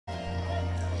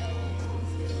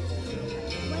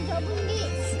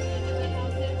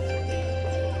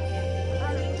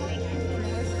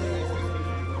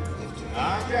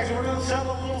Jackson, we're doing something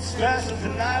a little special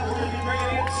tonight. We're going to be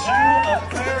bringing in 2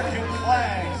 American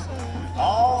flags.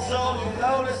 Also, you'll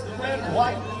notice the red,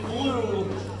 white, and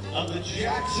blue of the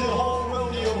Jackson Hole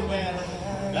Rodeo banner.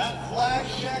 That flag,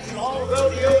 Jackson Hole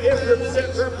Rodeo,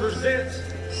 it represents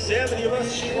 70 of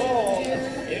us strong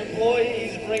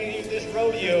employees bringing you this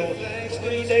rodeo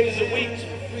 3 days a week.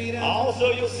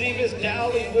 Also, you'll see Miss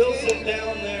Dowley Wilson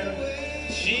down there.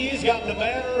 She's got the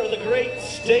banner of the great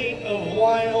state of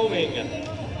Wyoming.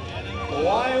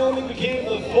 Wyoming became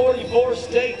the 44th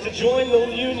state to join the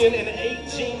Union in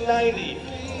 1890.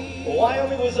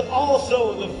 Wyoming was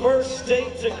also the first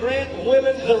state to grant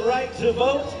women the right to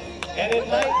vote, and in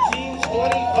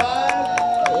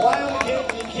 1925, Wyoming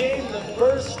became the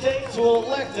first state to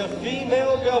elect a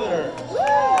female governor.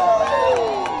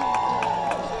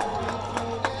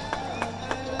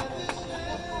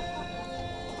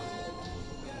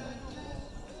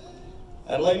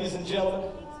 And ladies and gentlemen,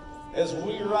 as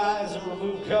we rise and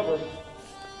remove cover,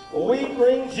 we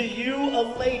bring to you a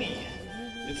lady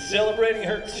that's celebrating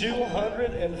her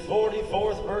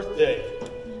 244th birthday.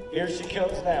 Here she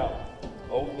comes now.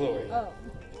 Oh, glory.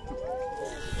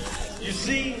 You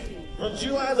see, from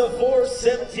July the 4th,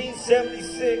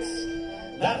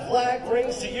 1776, that flag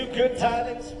brings to you good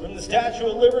tidings from the Statue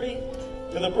of Liberty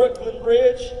to the Brooklyn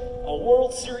Bridge, a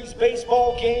World Series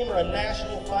baseball game, or a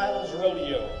National Finals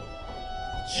rodeo.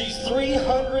 She's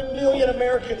 300 million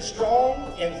Americans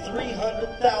strong and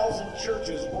 300,000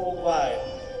 churches worldwide,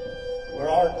 where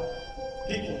our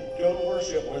people go to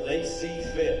worship where they see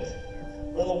fit.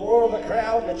 From the roar of a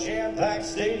crowd in a jam-packed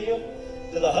stadium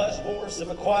to the hush voice of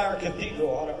a choir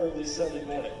cathedral on an early Sunday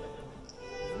morning.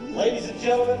 Ladies and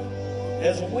gentlemen,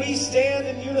 as we stand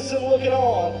in unison looking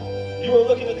on, you are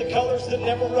looking at the colors that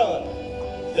never run,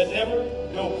 that never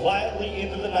go quietly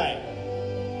into the night.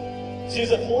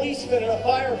 She's a policeman and a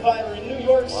firefighter in New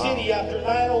York City after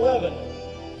 9/11.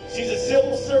 She's a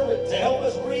civil servant to help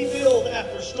us rebuild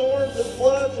after storms and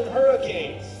floods and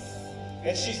hurricanes.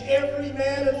 And she's every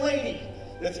man and lady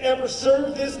that's ever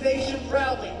served this nation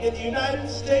proudly in the United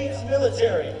States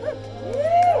military.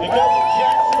 Because of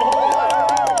Jackson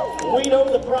Hole, we know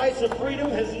the price of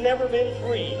freedom has never been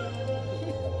free.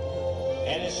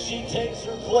 And as she takes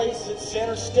her place at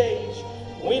center stage,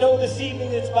 we know this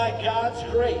evening it's by God's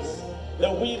grace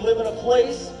that we live in a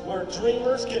place where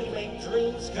dreamers can make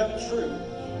dreams come true.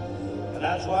 And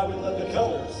that's why we love the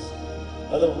colors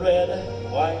of the red,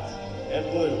 white, and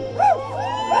blue. We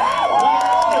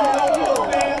ask you,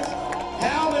 rodeo fans,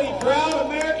 how many proud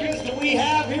Americans do we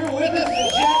have here with us in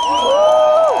Jackson?